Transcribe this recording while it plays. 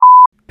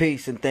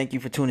Peace and thank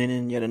you for tuning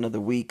in yet another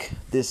week.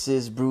 This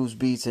is Brews,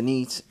 Beats, and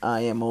Eats.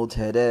 I am Old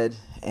Head Ed,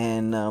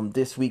 and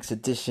this week's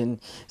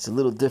edition is a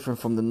little different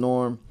from the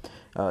norm.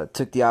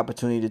 Took the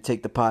opportunity to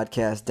take the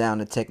podcast down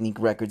to Technique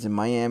Records in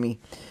Miami,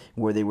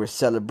 where they were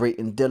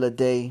celebrating Dilla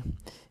Day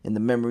in the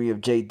memory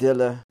of Jay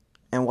Dilla.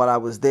 And while I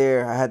was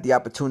there, I had the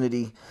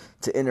opportunity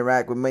to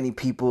interact with many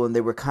people, and they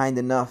were kind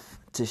enough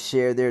to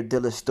share their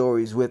Dilla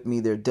stories with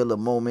me, their Dilla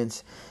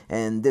moments.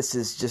 And this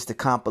is just a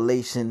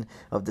compilation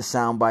of the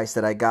sound bites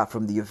that I got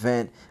from the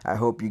event. I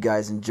hope you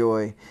guys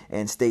enjoy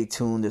and stay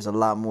tuned. There's a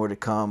lot more to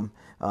come.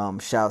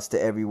 Shouts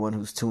to everyone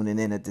who's tuning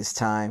in at this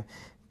time.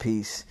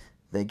 Peace.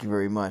 Thank you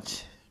very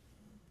much.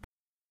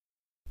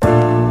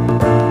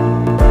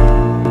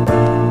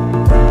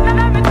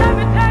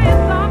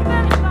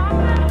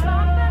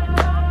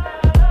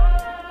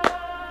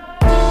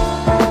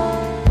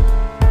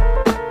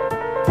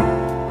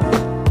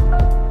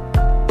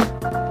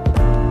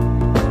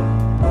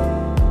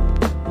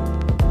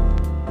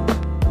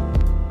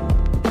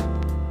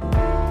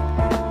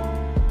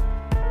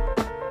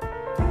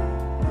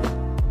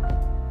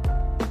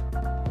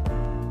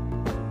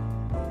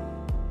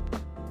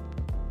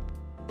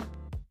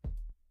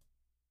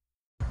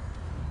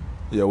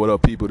 Yo, what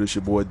up, people? This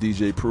your boy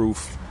DJ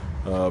Proof,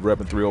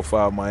 repping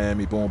 305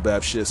 Miami, boom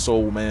bap shit,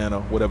 soul man,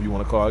 or whatever you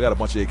want to call it. I got a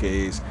bunch of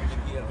AKAs.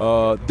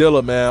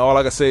 Dilla, man, all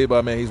I can say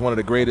about, man, he's one of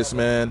the greatest,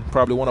 man.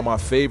 Probably one of my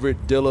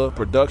favorite Dilla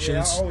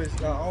productions.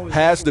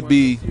 Has to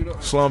be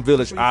Slum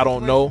Village. I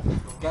don't know.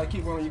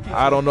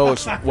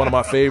 It's one of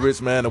my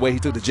favorites, man. The way he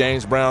took the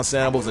James Brown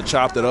samples and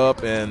chopped it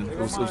up, and it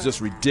was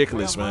just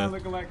ridiculous, man.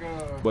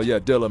 But yeah,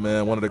 Dilla,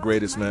 man, one of the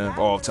greatest, man, of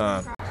all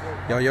time.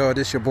 Yo,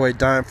 this your boy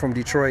Dime from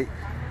Detroit.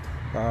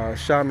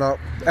 Shouting out,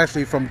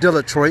 actually from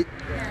Detroit.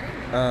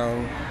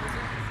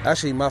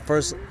 Actually, my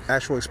first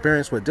actual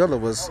experience with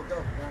Dilla was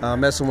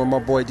messing with my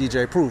boy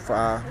DJ Proof.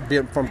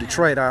 Being from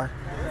Detroit, I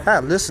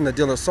had listened to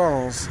Dilla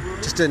songs,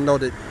 just didn't know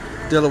that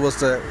Dilla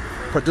was the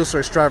producer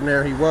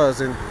extraordinaire he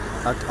was, and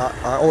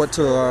I owe it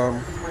to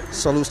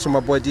salutes to my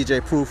boy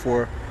DJ Proof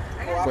for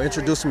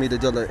introducing me to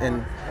Dilla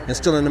and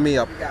instilling in me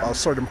a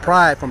certain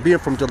pride from being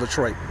from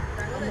Detroit.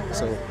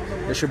 So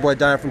it's your boy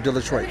Dime from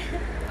Detroit.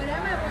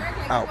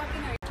 Out.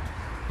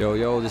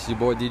 Yo, this is your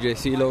boy DJ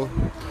CeeLo,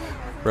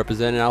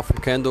 representing out from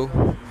Kendall.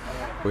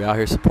 We out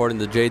here supporting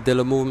the Jay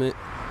Dilla movement.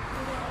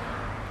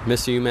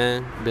 Missing you,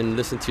 man. Been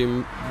listening to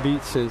your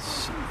beats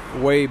since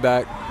way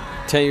back,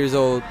 10 years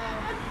old,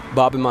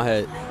 bobbing my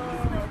head.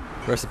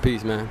 Rest in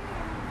peace, man.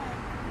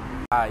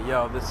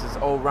 Yo, this is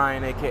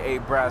Orion,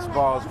 a.k.a. Brass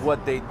Balls,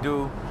 What They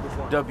Do,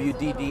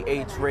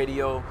 WDDH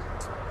Radio.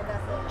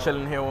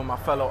 Chilling here with my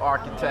fellow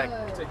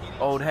architect,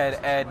 Old Head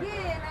Ed.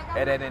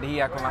 Ed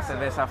Energía con la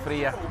cerveza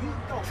fría.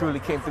 Truly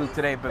came through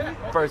today, but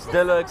first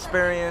Dilla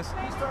experience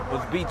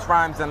was Beats,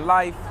 Rhymes, and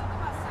Life.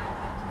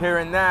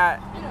 Hearing that,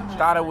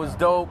 thought it was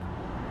dope,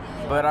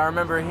 but I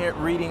remember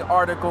reading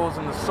articles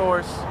in the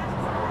source,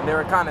 and they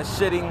were kind of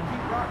shitting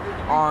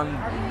on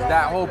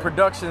that whole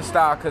production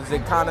style because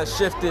it kind of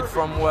shifted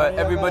from what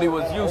everybody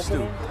was used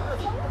to.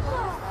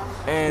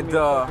 And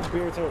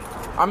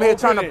I'm here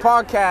trying to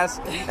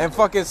podcast, and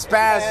fucking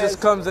Spaz just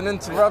comes and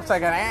interrupts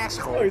like an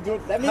asshole. How do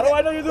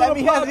I know you're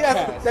doing a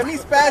podcast? That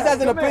means Spaz has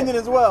an opinion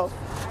as well.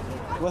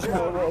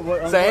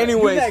 So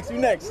anyways, you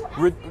next.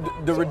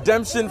 The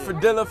redemption for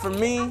Dilla for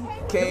me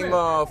came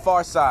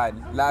Far Side,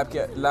 Lab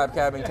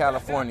Cab in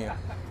California.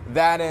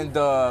 That and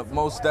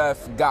Mos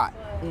Def Got.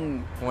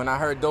 When I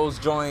heard those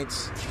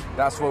joints,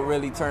 that's what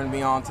really turned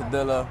me on to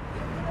Dilla.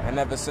 And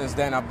ever since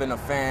then, I've been a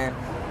fan.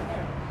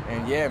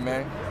 And yeah,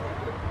 man.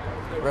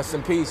 Rest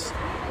in peace,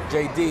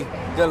 JD,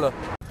 Dilla.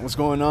 What's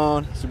going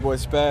on? It's your boy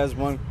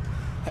Spaz,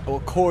 a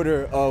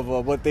quarter of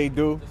What They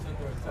Do.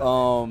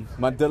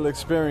 My Dilla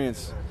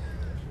experience.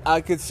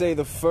 I could say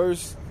the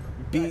first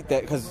beat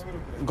that, because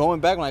going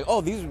back, I'm like,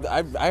 oh,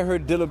 I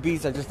heard Dilla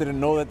beats, I just didn't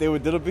know that they were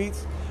Dilla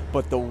beats.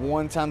 But the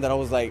one time that I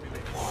was like,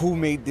 who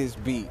made this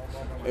beat?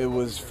 It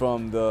was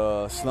from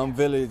the Slum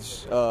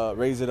Village,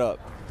 Raise It Up.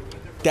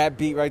 That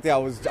beat right there, I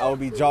would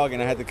be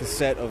jogging, I had the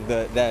cassette of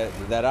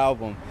that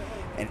album.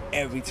 And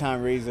every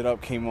time Raise It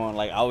Up came on,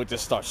 like, I would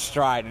just start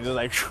striding, just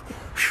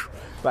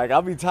like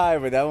I'll be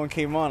tired, but that one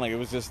came on, like, it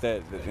was just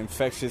that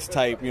infectious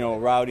type,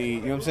 rowdy, you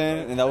know what I'm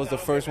saying? And that was the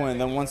first one.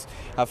 And then once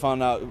I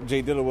found out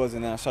Jay Dilla was,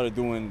 and then I started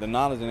doing the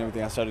knowledge and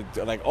everything, I started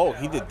like, oh,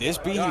 he did this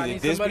beat, he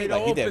did this beat,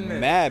 like, he did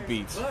mad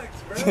beats.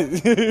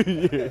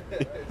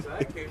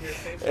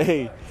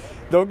 Hey,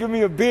 don't give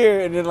me a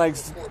beer and then, like,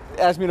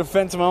 ask me to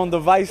fence my own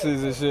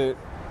devices and shit.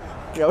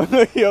 You know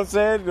what I'm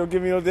saying? Don't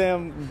give me no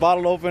damn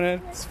bottle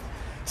opening.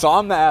 So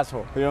I'm the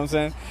asshole, you know what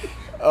I'm saying?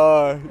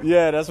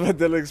 Yeah, that's my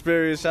Dilla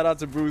experience. Shout out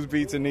to Brews,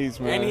 Beats, and Eats,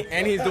 man.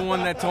 And he's the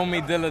one that told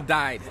me Dilla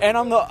died. And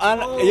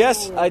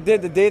yes, I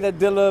did. The day that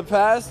Dilla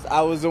passed,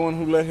 I was the one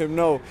who let him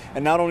know.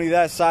 And not only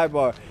that,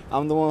 sidebar,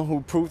 I'm the one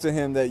who proved to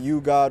him that You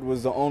God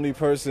was the only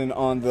person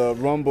on the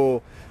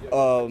Rumble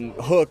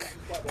hook,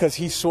 because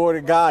he swore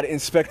to God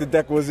Inspector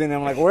Deck was in.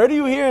 I'm like, where do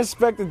you hear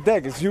Inspector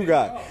Deck? It's You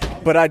God.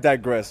 But I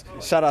digress.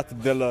 Shout out to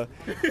Dilla.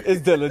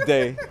 It's Dilla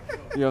Day.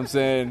 You know what I'm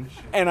saying?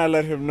 And I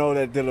let him know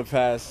that Dilla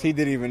passed. He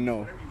didn't even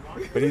know.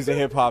 But he's a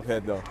hip-hop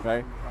head, though,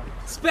 right?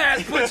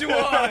 Spaz put you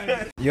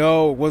on.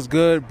 Yo, what's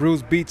good?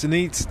 Bruce Beats and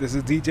Eats. This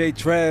is DJ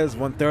Trez,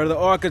 1/3 of the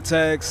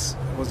Architects.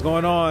 What's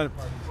going on?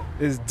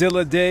 It's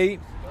Dilla Day.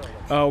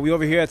 We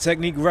over here at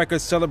Technique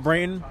Records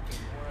celebrating.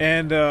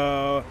 And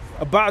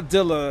about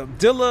Dilla.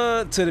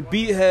 Dilla, to the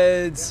beat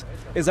heads,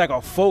 is like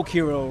a folk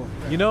hero,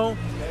 you know?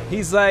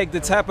 He's like the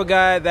type of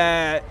guy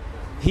that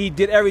he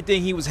did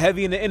everything. He was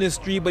heavy in the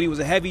industry, but he was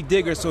a heavy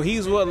digger. So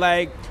he's what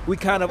like we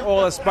kind of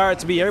all aspire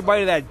to be.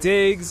 Everybody that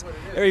digs,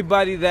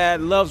 everybody that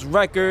loves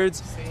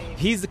records.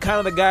 He's the kind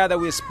of the guy that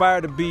we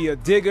aspire to be, a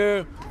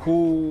digger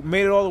who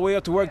made it all the way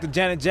up to work to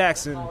Janet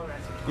Jackson.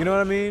 You know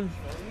what I mean?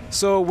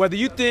 So whether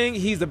you think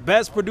he's the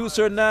best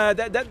producer or not,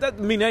 that doesn't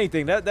mean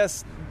anything. That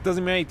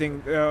doesn't mean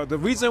anything. The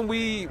reason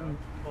we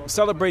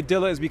celebrate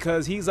Dilla is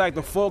because he's like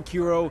the folk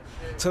hero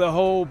to the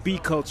whole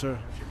beat culture.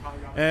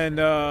 And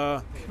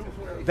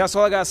that's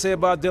all I got to say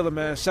about Dilla,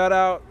 man. Shout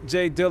out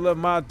Jay Dilla,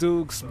 My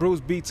Dukes, Bruce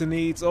Beats and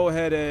Eats, Old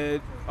Head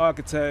Ed,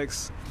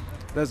 Architects.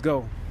 Let's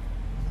go.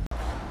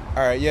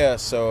 All right, yeah,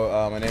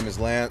 so my name is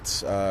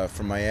Lance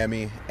from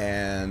Miami,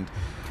 and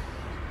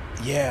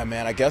yeah,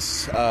 man, I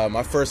guess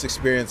my first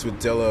experience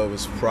with Dilla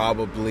was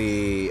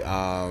probably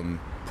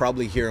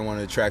hearing one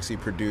of the tracks he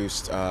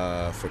produced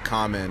for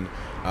Common,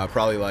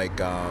 probably like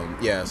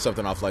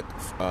something off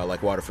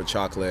like Water for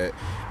Chocolate,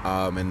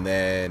 and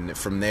then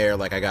from there,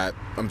 like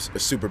I'm a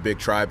super big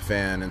Tribe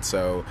fan, and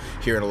so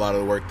hearing a lot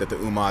of the work that the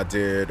Ummah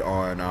did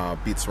on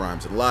Beats,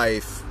 Rhymes, and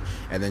Life,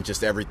 and then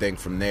just everything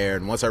from there.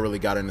 And once I really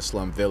got into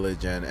Slum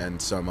Village and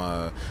some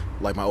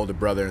like my older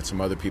brother and some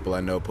other people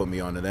I know put me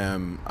onto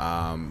them,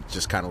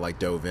 just kind of like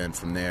dove in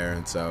from there.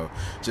 And so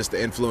just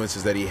the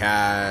influences that he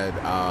had,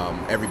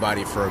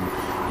 everybody from,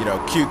 you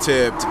know,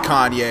 Q-Tip to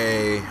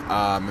Kanye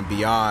and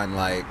beyond,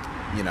 like,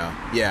 you know,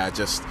 yeah,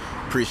 just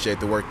appreciate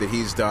the work that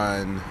he's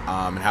done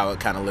and how it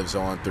kind of lives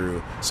on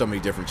through so many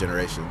different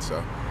generations.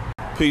 So.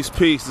 Peace,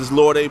 peace. This is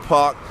Lord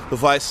Apoc, the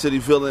Vice City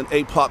villain,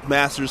 Apoc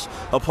Masters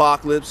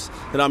Apocalypse,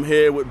 and I'm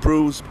here with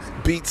Bruce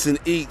Beats and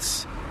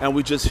Eats, and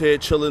we just here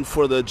chilling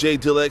for the J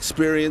Dilla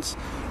experience,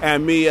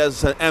 and me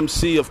as an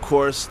MC, of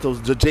course.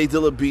 The J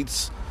Dilla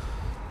beats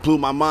blew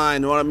my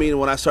mind, you know what I mean,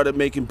 when I started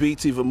making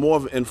beats, even more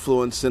of an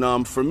influence.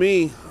 And for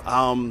me,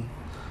 I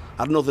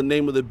don't know the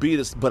name of the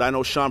beat, but I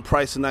know Sean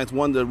Price and Ninth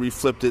Wonder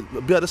reflipped it.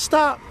 Better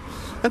stop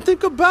and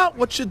think about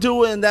what you're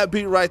doing in that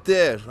beat right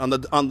there on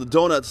the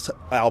Donuts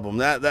album.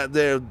 That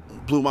there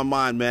blew my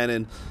mind, man.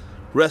 And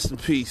rest in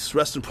peace,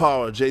 rest in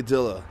power, J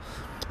Dilla,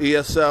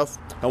 ESF,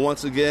 and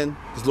once again,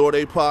 it's Lord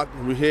Apoc,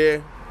 and we're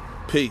here.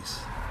 Peace.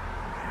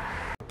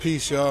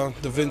 Peace, y'all.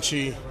 Da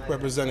Vinci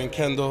representing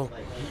Kendall.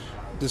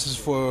 This is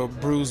for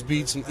Bruce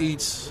Beats and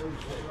Eats.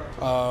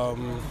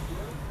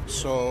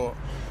 So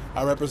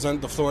I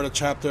represent the Florida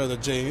chapter of the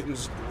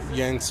James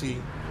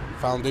Yancey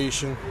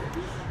Foundation.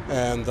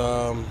 And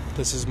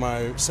this is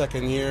my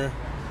second year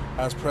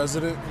as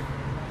president.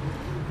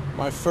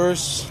 My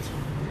first,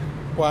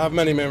 well, I have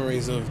many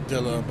memories of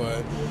Dilla,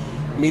 but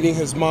meeting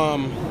his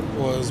mom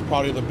was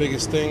probably the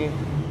biggest thing.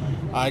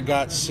 I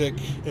got sick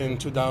in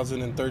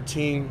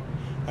 2013,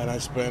 and I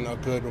spent a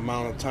good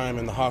amount of time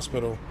in the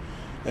hospital.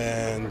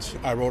 And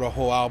I wrote a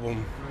whole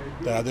album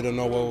that I didn't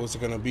know what it was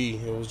going to be.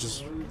 It was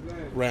just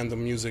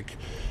random music.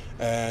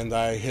 And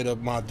I hit up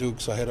My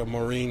Dukes, I hit up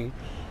Maureen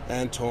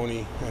and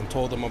Tony and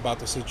told them about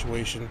the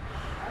situation.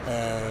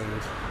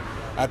 And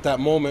at that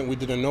moment, we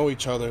didn't know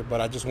each other, but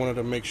I just wanted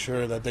to make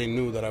sure that they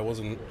knew that I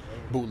wasn't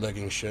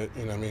bootlegging shit,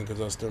 you know what I mean, because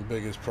that's their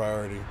biggest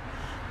priority.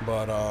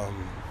 But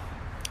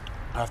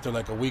after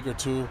like a week or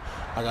two,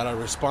 I got a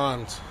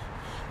response,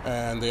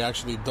 and they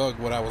actually dug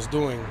what I was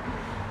doing,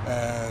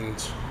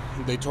 and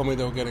they told me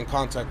they would get in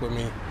contact with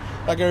me.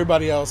 Like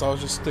everybody else, I was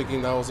just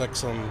thinking that was like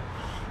some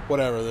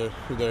whatever.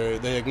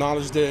 They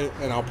acknowledged it,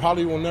 and I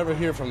probably will never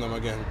hear from them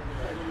again.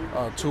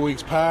 2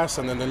 weeks passed,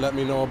 and then they let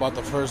me know about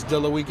the first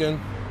Dilla weekend,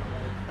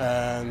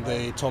 and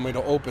they told me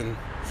to open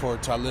for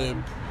Talib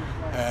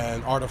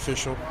and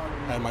Artificial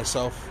and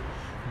myself.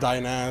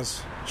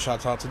 Dinaz,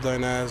 shout out to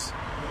Dinaz.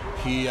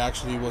 He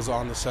actually was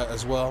on the set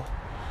as well.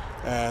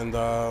 And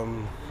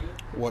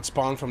what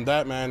spawned from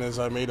that, man, is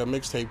I made a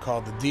mixtape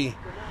called The D,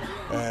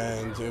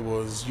 and it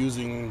was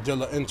using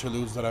Dilla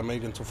interludes that I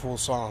made into full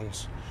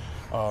songs.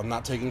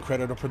 Not taking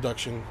credit or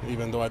production,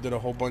 even though I did a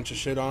whole bunch of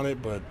shit on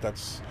it, but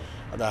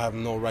I have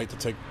no right to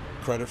take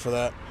credit for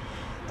that.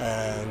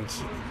 And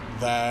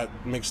that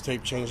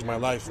mixtape changed my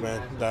life,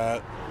 man.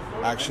 That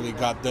actually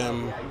got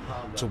them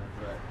to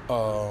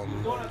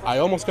I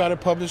almost got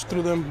it published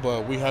through them,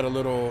 but we had a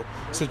little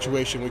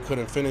situation, we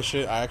couldn't finish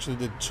it. I actually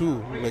did 2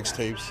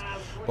 mixtapes,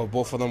 but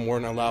both of them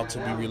weren't allowed to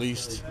be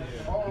released.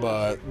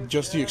 But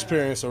just the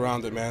experience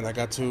around it, man. I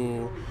got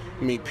to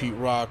meet Pete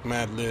Rock,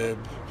 Madlib.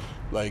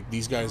 Like,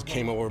 these guys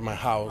came over to my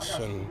house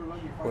and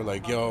were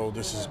like, yo,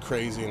 this is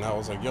crazy. And I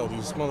was like, yo,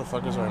 these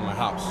motherfuckers are in my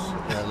house.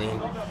 You know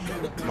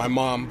what I mean? My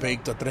mom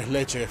baked a tres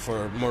leche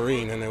for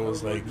Maureen, and it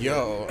was like,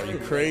 yo, are you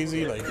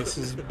crazy? Like, this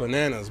is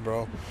bananas,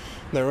 bro.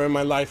 never in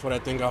my life would I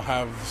think I'll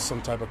have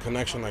some type of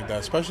connection like that,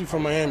 especially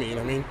from Miami, you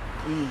know what I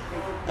mean?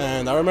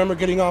 And I remember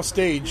getting off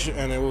stage,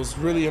 and it was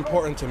really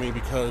important to me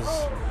because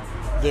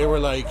they were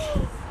like,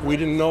 we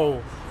didn't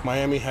know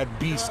Miami had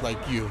beasts like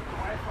you.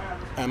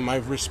 And my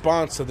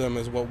response to them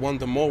is what won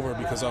them over,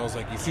 because I was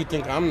like, if you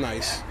think I'm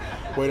nice,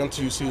 wait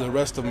until you see the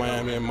rest of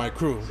Miami and my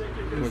crew,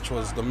 which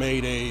was the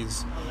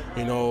Maydays,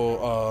 you know,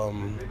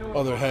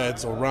 other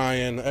heads,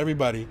 Orion,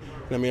 everybody.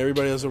 I mean,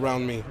 everybody was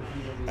around me.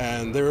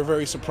 And they were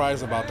very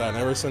surprised about that. And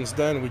ever since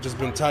then, we've just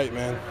been tight,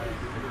 man.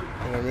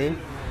 You know what I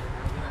mean?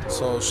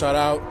 So shout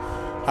out.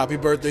 Happy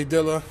birthday,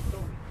 Dilla.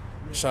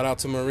 Shout out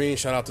to Marine.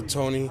 Shout out to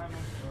Tony.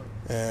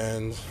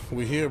 And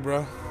we here,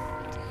 bro.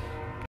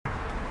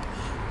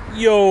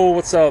 Yo,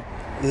 what's up?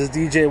 This is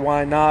DJ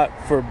Why Not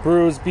for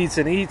Brews, Beats,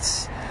 and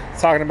Eats.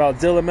 Talking about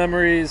Dilla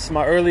memories.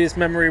 My earliest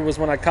memory was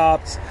when I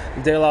copped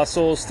De La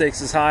Soul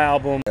Stakes' High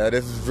album.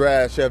 This is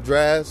Draz, Chef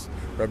Draz,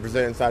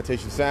 representing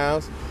Citation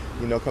Sounds.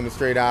 You know, coming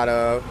straight out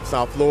of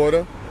South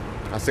Florida.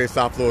 I say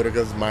South Florida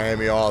because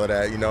Miami, all of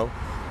that, you know.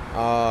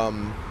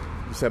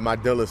 You said my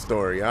Dilla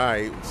story. All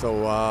right,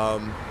 so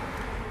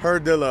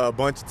heard Dilla a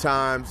bunch of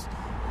times.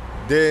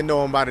 Didn't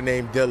know him by the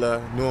name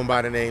Dilla, knew him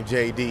by the name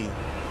JD.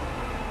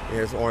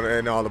 It's on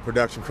in all the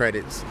production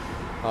credits.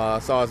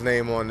 Saw his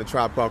name on the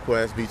Tribe Called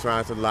Quest, Beats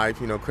Rhymes for Life,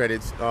 you know,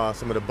 credits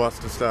some of the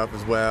Busta stuff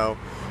as well,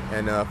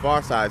 and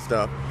Far Side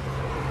stuff.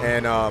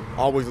 And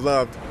always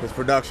loved his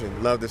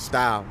production, loved his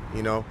style,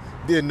 you know.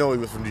 Didn't know he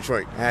was from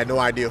Detroit. I had no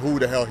idea who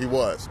the hell he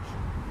was.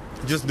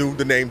 Just knew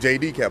the name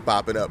JD kept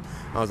popping up.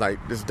 I was like,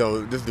 this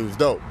dude's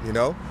dope, you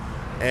know?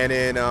 And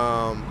then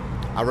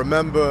I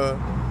remember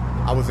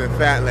I was in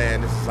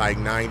Fatland, this is like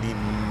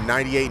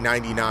 98,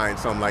 99,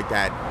 something like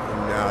that.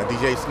 And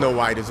DJ Snow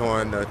White is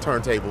on the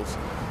turntables.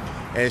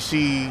 And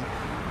she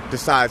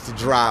decides to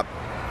drop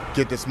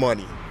Get This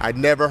Money. I'd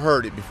never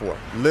heard it before.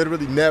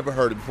 Literally never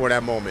heard it before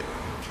that moment.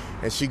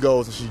 And she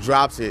goes and she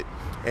drops it.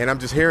 And I'm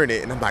just hearing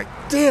it, and I'm like,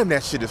 damn,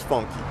 that shit is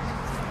funky.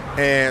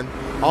 And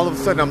all of a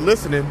sudden, I'm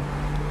listening,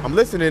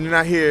 and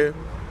I hear,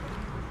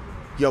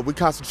 yo, we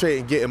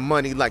concentrating getting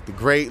money like the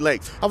Great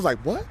Lakes. I was like,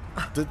 what?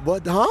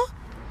 What, huh?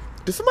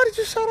 Did somebody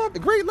just shout out the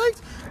Great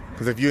Lakes?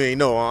 Because if you ain't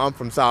know, I'm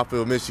from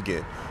Southfield,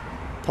 Michigan,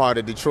 part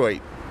of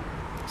Detroit.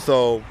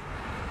 So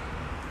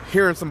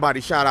hearing somebody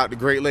shout out the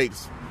Great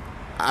Lakes,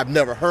 I've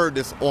never heard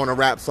this on a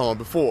rap song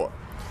before.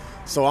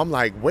 So I'm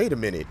like, wait a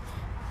minute.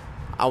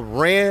 I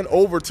ran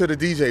over to the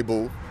DJ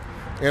booth,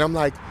 and I'm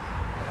like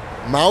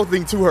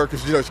mouthing to her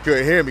because, you know, she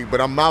couldn't hear me, but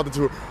I'm mouthing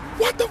to her,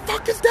 what the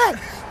fuck is that?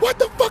 What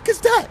the fuck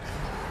is that?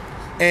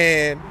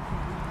 And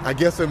I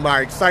guess in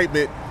my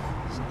excitement,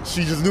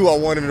 she just knew I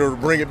wanted her to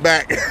bring it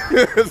back.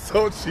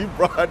 So she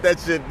brought that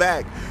shit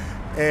back.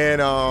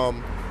 And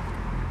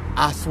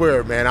I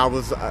swear, man, I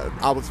was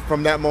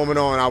from that moment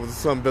on, I was a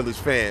Sun Village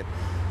fan.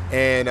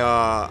 And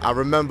I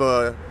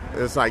remember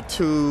it was like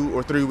 2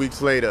 or 3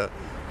 weeks later,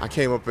 I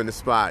came up in the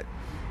spot.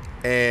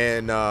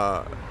 And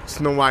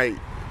Snow White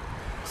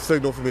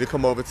signaled for me to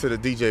come over to the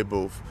DJ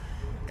booth,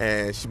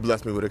 and she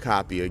blessed me with a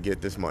copy of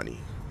Get This Money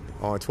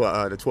on the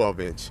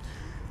 12-inch.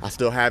 I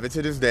still have it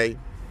to this day.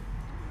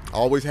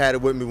 Always had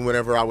it with me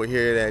whenever I would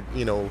hear that,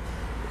 you know,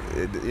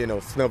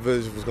 Snow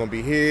Village was going to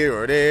be here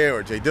or there,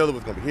 or J Dilla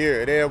was going to be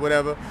here or there,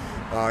 whatever.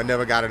 I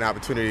never got an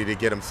opportunity to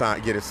get it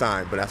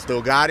signed, but I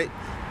still got it,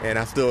 and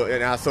I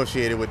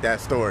associate it with that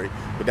story.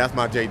 But that's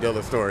my J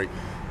Dilla story.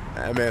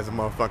 That man's a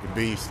motherfucking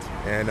beast.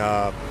 And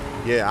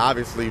yeah,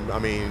 obviously, I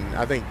mean,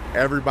 I think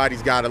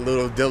everybody's got a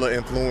little Dilla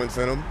influence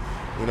in them,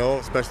 you know,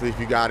 especially if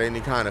you got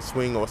any kind of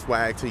swing or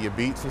swag to your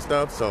beats and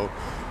stuff. So,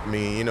 I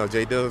mean, you know,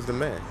 J Dilla's the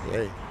man.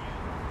 Hey,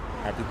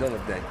 happy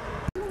Dilla Day.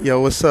 Yo,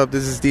 what's up?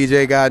 This is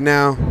DJ God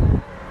Now.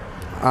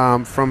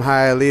 I'm from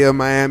Hialeah,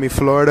 Miami,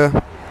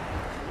 Florida.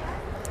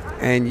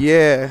 And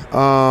yeah,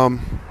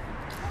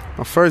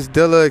 my first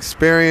Dilla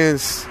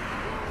experience,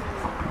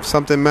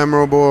 something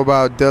memorable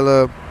about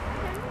Dilla.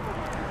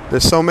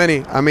 There's so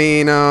many. I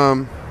mean,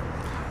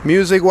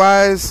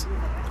 music-wise,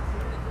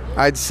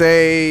 I'd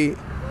say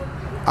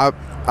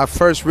I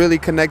first really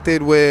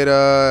connected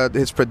with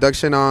his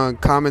production on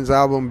Common's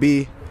album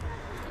B.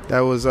 That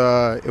was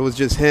it was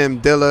just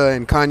him, Dilla,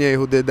 and Kanye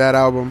who did that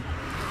album,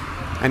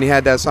 and he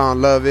had that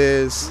song "Love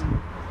Is"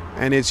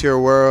 and "It's Your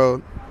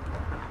World,"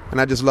 and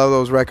I just love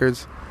those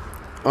records.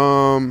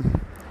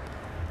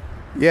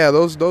 Yeah,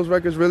 those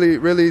records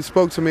really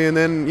spoke to me. And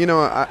then, you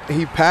know,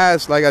 he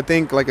passed I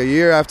think a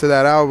year after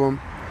that album,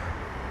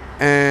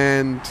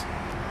 and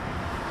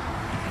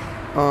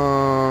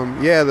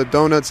yeah, the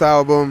Donuts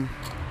album.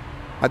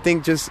 I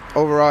think just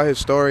overall his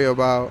story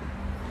about,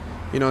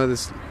 you know,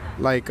 this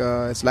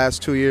his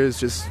last 2 years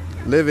just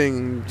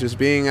living, just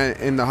being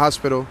in the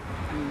hospital,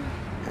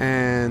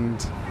 and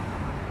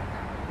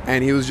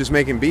he was just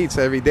making beats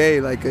every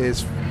day. Like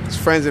his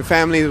friends and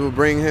family would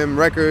bring him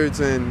records,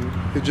 and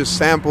he'd just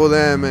sample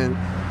them. And,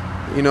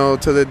 you know,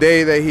 to the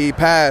day that he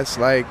passed,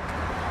 like,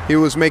 he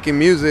was making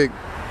music,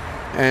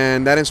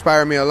 and that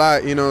inspired me a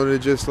lot, you know, to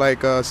just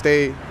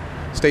stay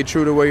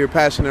true to what you're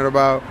passionate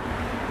about,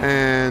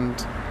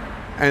 and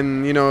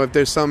And you know, if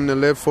there's something to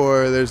live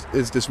for,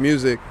 is this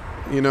music,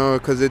 you know,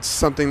 because it's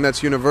something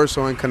that's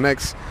universal and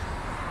connects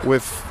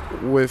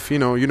with you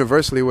know,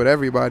 universally with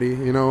everybody,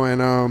 you know.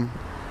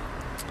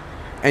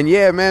 And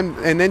yeah, man,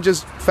 and then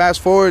just fast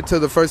forward to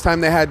the first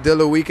time they had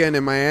Dilla Weekend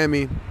in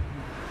Miami,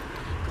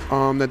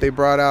 that they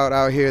brought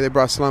out here. They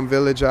brought Slum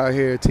Village out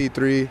here,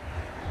 T3.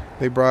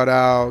 They brought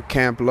out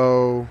Camp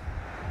Low,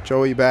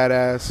 Joey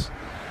Badass.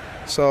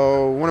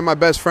 So one of my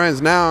best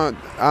friends now,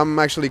 I'm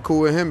actually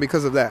cool with him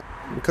because of that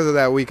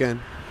weekend.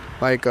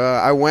 Like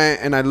I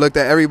went and I looked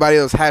at everybody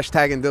that was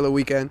hashtagging Dilla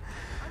Weekend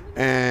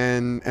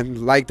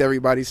and liked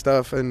everybody's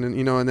stuff, and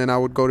you know, and then I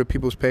would go to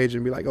people's page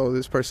and be like, oh,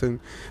 this person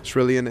is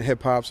really into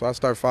hip hop, so I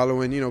start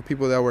following, you know,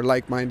 people that were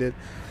like-minded.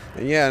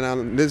 And yeah, now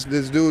this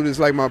dude is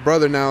like my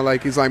brother now.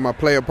 Like, he's like my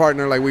player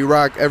partner. Like, we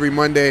rock every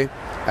Monday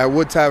at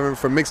Wood Tavern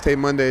for Mixtape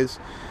Mondays.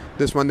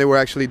 This Monday we're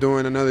actually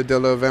doing another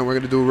Dilla event. We're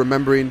gonna do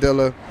Remembering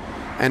Dilla,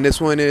 and this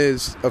one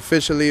is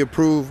officially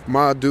approved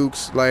Ma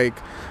Dukes, like,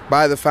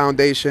 by the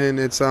foundation.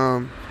 It's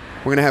we're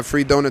gonna have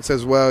free donuts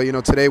as well. You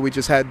know, today we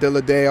just had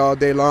Dilla Day all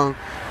day long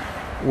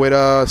with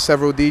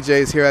several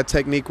DJs here at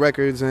Technique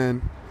Records,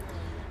 and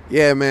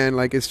yeah, man,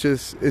 like, it's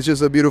just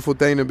a beautiful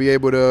thing to be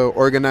able to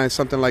organize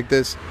something like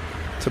this,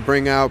 to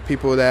bring out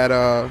people that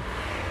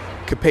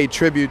could pay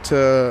tribute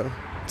to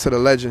the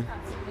legend.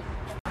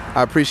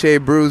 I appreciate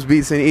Brews,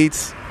 Beats, and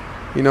Eats,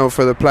 you know,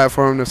 for the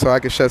platform, so I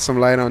can shed some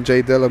light on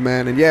J Dilla,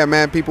 man. And yeah,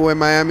 man, people in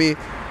Miami,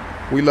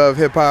 we love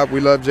hip-hop,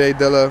 we love J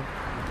Dilla,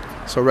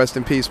 so rest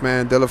in peace,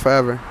 man. Dilla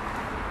forever.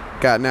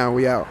 Got now,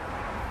 we out.